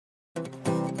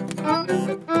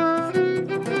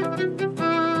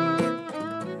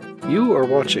You are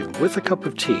watching With a Cup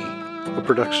of Tea, a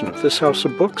production of This House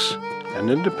of Books, an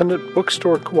independent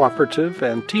bookstore cooperative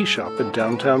and tea shop in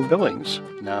downtown Billings.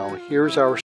 Now, here's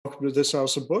our welcome to This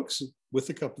House of Books with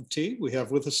a Cup of Tea. We have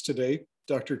with us today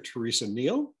Dr. Teresa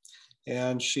Neal,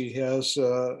 and she has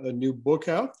a new book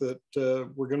out that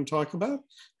we're going to talk about.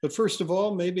 But first of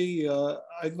all, maybe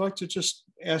I'd like to just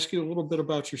ask you a little bit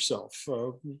about yourself.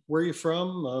 Where are you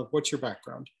from? What's your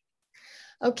background?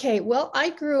 Okay, well,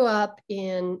 I grew up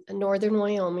in northern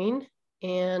Wyoming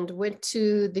and went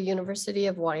to the University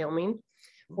of Wyoming,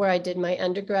 where I did my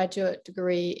undergraduate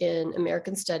degree in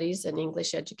American Studies and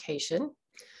English education.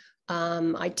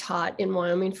 I taught in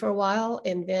Wyoming for a while,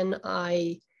 and then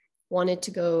I wanted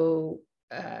to go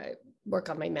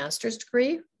work on my master's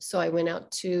degree. So I went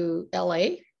out to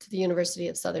LA, to the University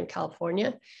of Southern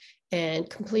California, and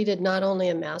completed not only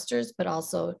a master's, but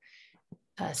also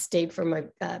stayed for my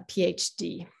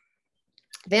PhD.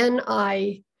 Then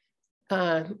I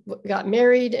got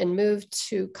married and moved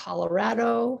to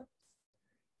Colorado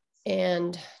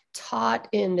and taught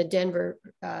in the Denver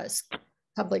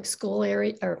public school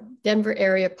area, or Denver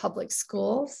area public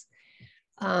schools.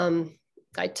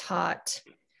 I taught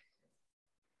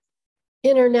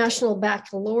international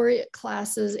baccalaureate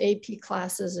classes, AP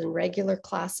classes, and regular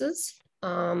classes.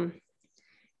 And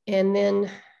then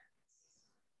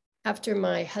after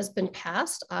my husband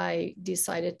passed, I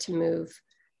decided to move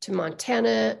to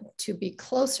Montana to be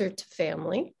closer to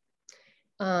family.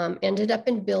 Ended up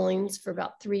in Billings for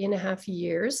about 3.5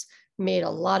 years, made a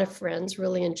lot of friends,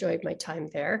 really enjoyed my time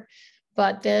there.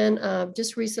 But then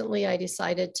just recently I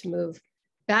decided to move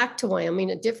back to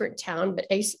Wyoming, a different town, but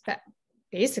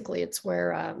basically it's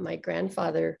where my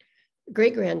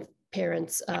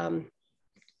great-grandparents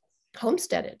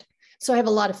homesteaded. So I have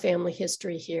a lot of family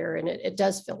history here, and it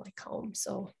does feel like home.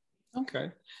 So,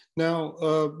 okay.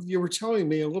 Now, you were telling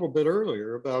me a little bit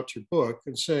earlier about your book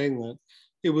and saying that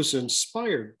it was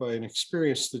inspired by an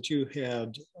experience that you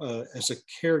had as a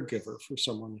caregiver for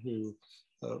someone who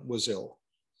was ill.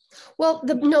 Well,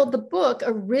 the book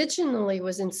originally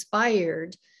was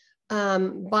inspired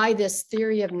by this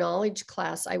theory of knowledge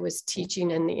class I was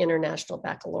teaching in the International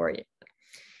Baccalaureate.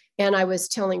 And I was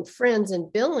telling friends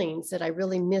in Billings that I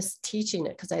really missed teaching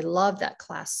it because I loved that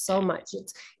class so much.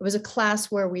 It was a class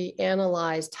where we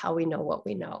analyzed how we know what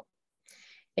we know.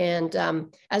 And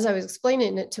as I was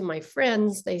explaining it to my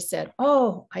friends, they said,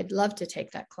 "Oh, I'd love to take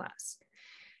that class."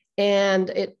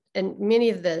 And many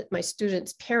of my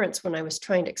students' parents, when I was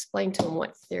trying to explain to them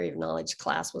what theory of knowledge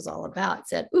class was all about,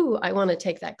 said, "Ooh, I want to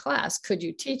take that class. Could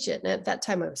you teach it?" And at that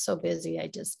time I was so busy, I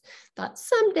just thought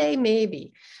someday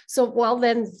maybe. So well,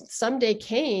 then someday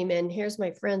came, and here's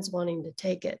my friends wanting to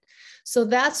take it. So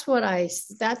that's what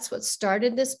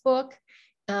started this book.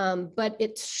 But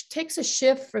it takes a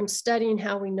shift from studying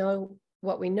how we know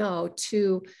what we know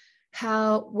to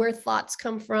where thoughts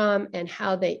come from and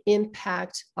how they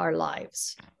impact our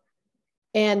lives.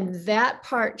 And that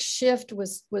part shift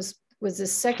was a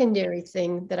secondary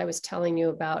thing that I was telling you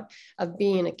about, of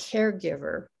being a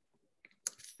caregiver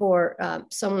for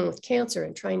someone with cancer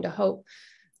and trying to hope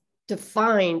to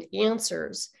find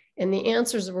answers. And the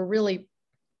answers were really,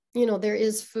 there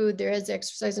is food, there is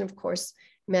exercise, and of course,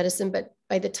 medicine. But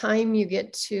by the time you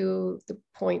get to the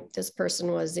point this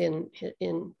person was in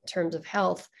terms of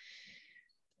health,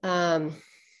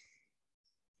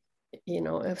 it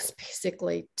was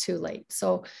basically too late.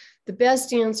 So the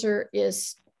best answer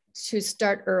is to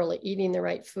start early, eating the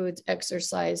right foods,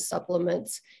 exercise,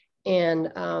 supplements,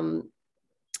 and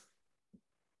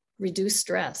reduce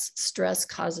stress. Stress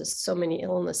causes so many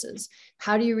illnesses.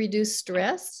 How do you reduce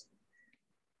stress?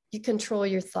 You control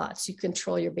your thoughts, you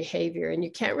control your behavior, and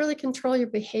you can't really control your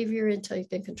behavior until you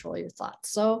can control your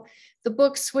thoughts. So the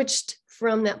book switched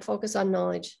from that focus on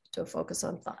knowledge to a focus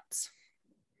on thoughts.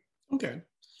 Okay.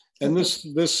 And the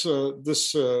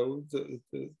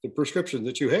prescription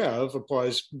that you have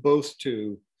applies both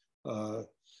to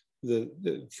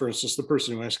for instance, the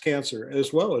person who has cancer,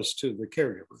 as well as to the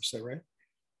caregiver. Is that right?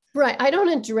 Right. I don't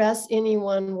address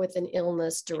anyone with an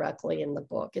illness directly in the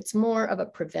book. It's more of a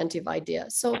preventive idea.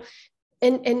 So,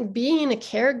 and being a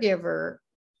caregiver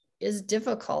is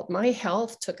difficult. My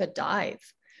health took a dive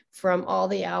from all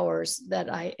the hours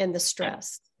and the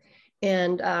stress.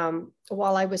 And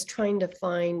while I was trying to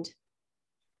find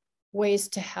ways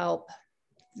to help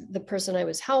the person I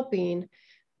was helping,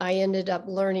 I ended up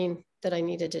learning that I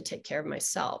needed to take care of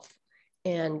myself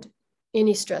and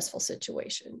any stressful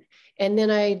situation. And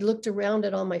then I looked around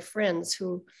at all my friends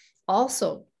who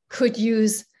also could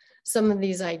use some of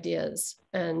these ideas.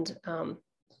 And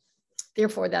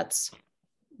therefore, that's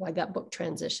why that book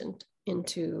transitioned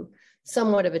into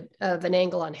somewhat of an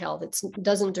angle on health. It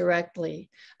doesn't directly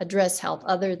address health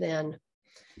other than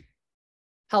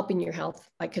helping your health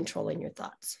by controlling your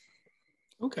thoughts.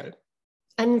 Okay.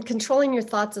 And controlling your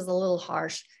thoughts is a little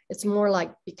harsh. It's more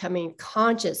like becoming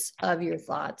conscious of your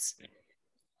thoughts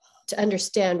to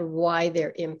understand why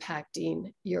they're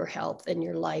impacting your health and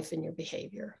your life and your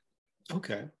behavior.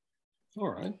 Okay. All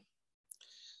right.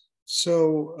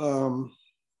 So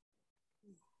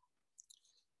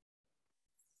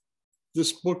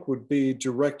this book would be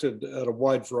directed at a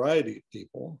wide variety of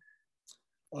people.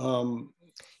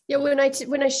 Yeah, when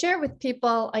I share with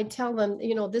people, I tell them,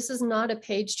 this is not a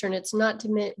page turn. It's not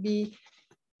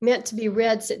meant to be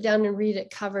read, sit down and read it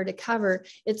cover to cover.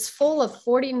 It's full of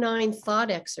 49 thought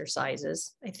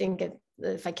exercises. I think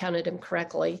if I counted them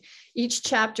correctly, each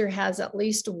chapter has at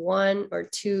least one or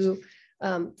two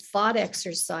thought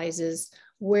exercises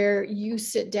where you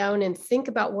sit down and think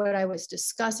about what I was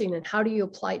discussing and how do you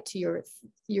apply it to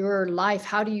your life?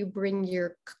 How do you bring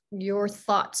your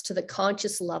thoughts to the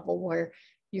conscious level where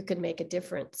you can make a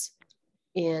difference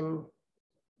in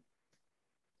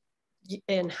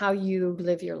how you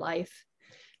live your life,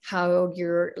 how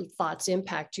your thoughts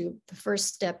impact you. The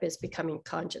first step is becoming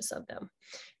conscious of them.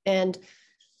 And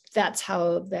that's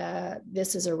how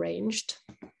this is arranged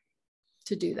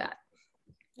to do that.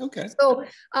 Okay. So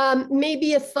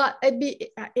maybe a thought,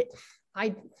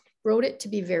 I wrote it to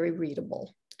be very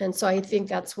readable. And so I think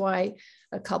that's why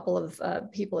a couple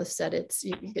of people have said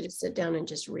you could just sit down and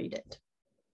just read it.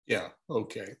 Yeah.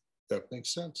 Okay. That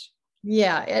makes sense.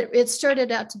 Yeah, it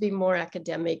started out to be more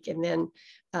academic. And then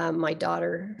my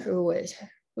daughter, who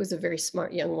was a very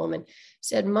smart young woman,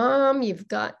 said, Mom, you've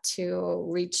got to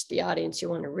reach the audience you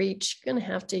want to reach. You're going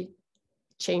to have to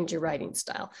change your writing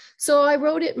style. So I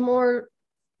wrote it more.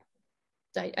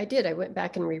 I did. I went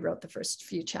back and rewrote the first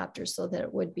few chapters so that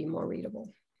it would be more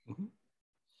readable. Mm-hmm.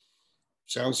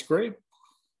 Sounds great.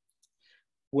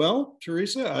 Well,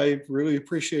 Teresa, I really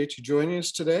appreciate you joining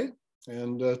us today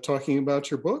and talking about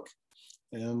your book.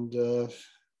 And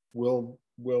we'll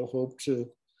hope to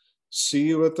see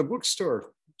you at the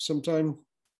bookstore sometime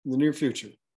in the near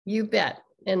future. You bet.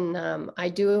 And I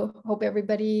do hope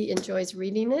everybody enjoys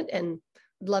reading it and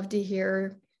would love to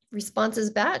hear responses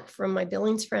back from my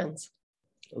Billings friends.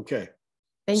 Okay.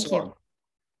 Thank you.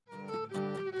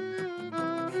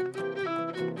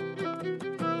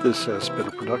 This has been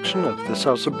a production of This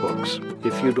House of Books.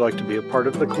 If you'd like to be a part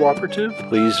of the cooperative,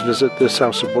 please visit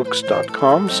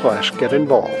thishouseofbooks.com/get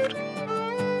involved.